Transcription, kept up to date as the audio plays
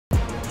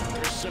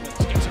Simmons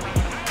gets around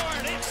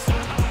Howard inside.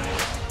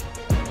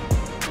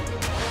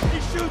 He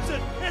shoots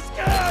it. It's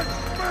good.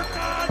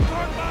 Burkon,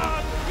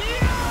 Burkon.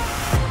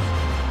 Yeah!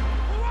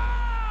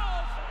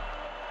 Wow!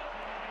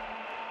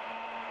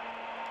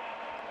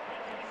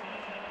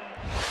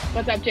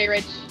 What's up, Jay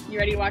Rich? You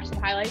ready to watch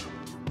some highlights?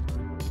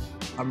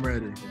 I'm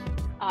ready.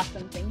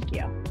 Awesome, thank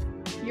you.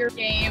 Your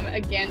game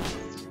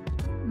against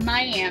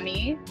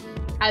Miami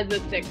as a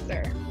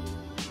Sixer.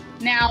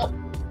 Now,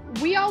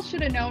 we all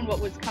should have known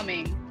what was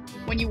coming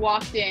when you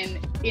walked in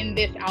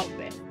this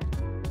outfit.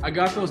 I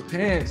got those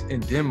pants in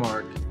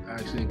Denmark,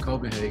 actually in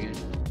Copenhagen,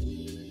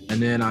 and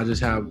then I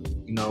just have,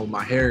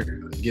 my hair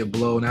get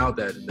blown out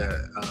that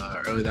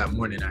early that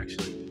morning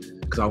actually,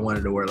 because I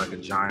wanted to wear like a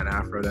giant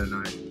afro that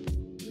night.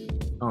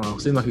 I don't know,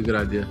 seemed like a good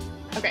idea.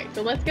 Okay,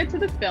 so let's get to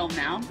the film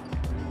now.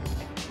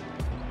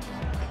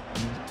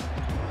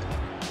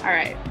 All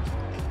right.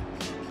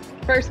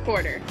 First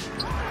quarter.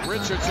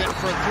 Richardson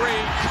for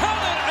three.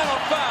 Counted and a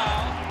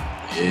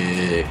foul.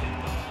 Yeah.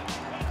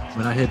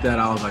 When I hit that,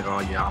 I was like,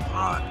 oh yeah, I'm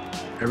hot.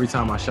 Every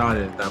time I shot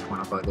it at that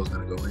point, I felt like it was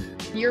gonna go in.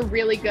 You're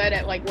really good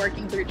at like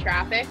working through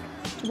traffic.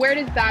 Where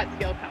does that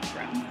skill come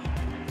from?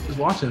 Just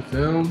watching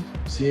film,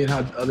 seeing how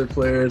other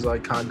players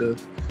like kind of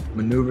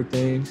maneuver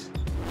things.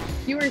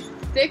 You were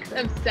 6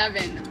 of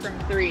 7 from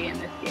 3 in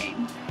this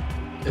game.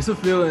 It's a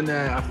feeling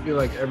that I feel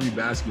like every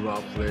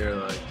basketball player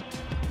like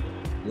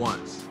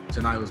once.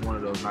 Tonight was one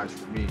of those nights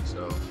for me,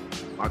 so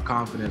my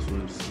confidence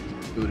was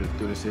through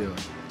the ceiling.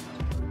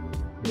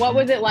 What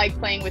was it like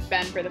playing with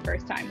Ben for the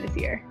first time this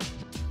year?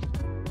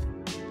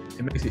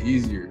 It makes it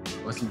easier.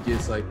 Once he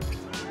gets like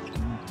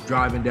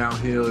driving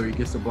downhill or he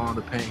gets the ball in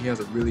the paint, he has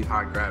a really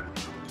high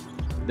gravity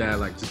that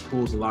like just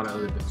pulls a lot of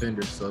other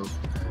defenders, so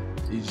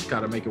you just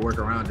gotta make it work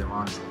around him,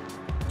 honestly.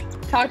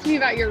 Talk to me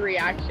about your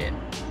reaction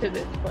to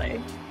this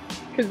play,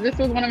 because this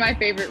was one of my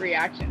favorite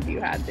reactions you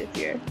had this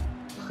year.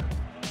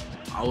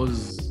 I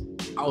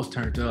was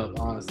turned up,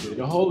 honestly.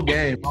 The whole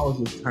game, I was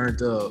just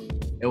turned up.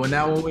 And when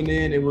that one went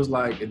in, it was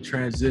like a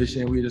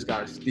transition. We just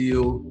got a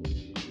steal.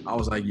 I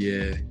was like,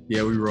 yeah, we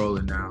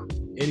rolling now.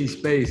 Any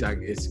space,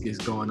 it's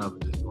going up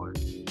at this point.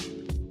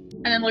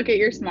 And then look at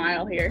your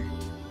smile here.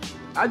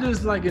 I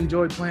just like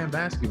enjoy playing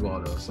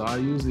basketball though, so I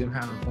usually am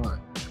having fun.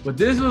 But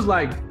this was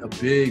like a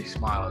big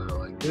smile though.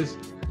 Like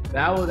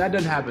that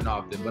doesn't happen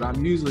often, but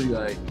I'm usually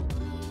like,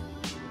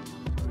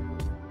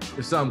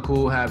 if something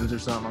cool happens or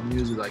something, I'm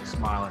usually like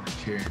smiling and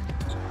cheering.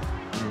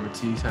 I remember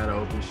Tease had an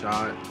open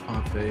shot,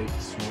 pump fake,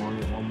 swung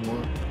it one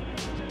more.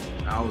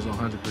 I was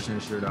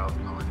 100% sure that was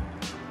going in.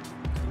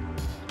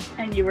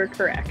 And you were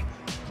correct.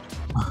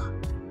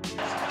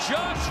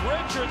 Josh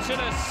Richardson,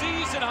 a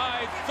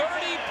season-high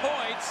 30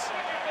 points,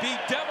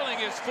 bedeviling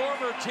his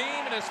former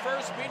team in his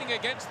first meeting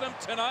against them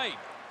tonight.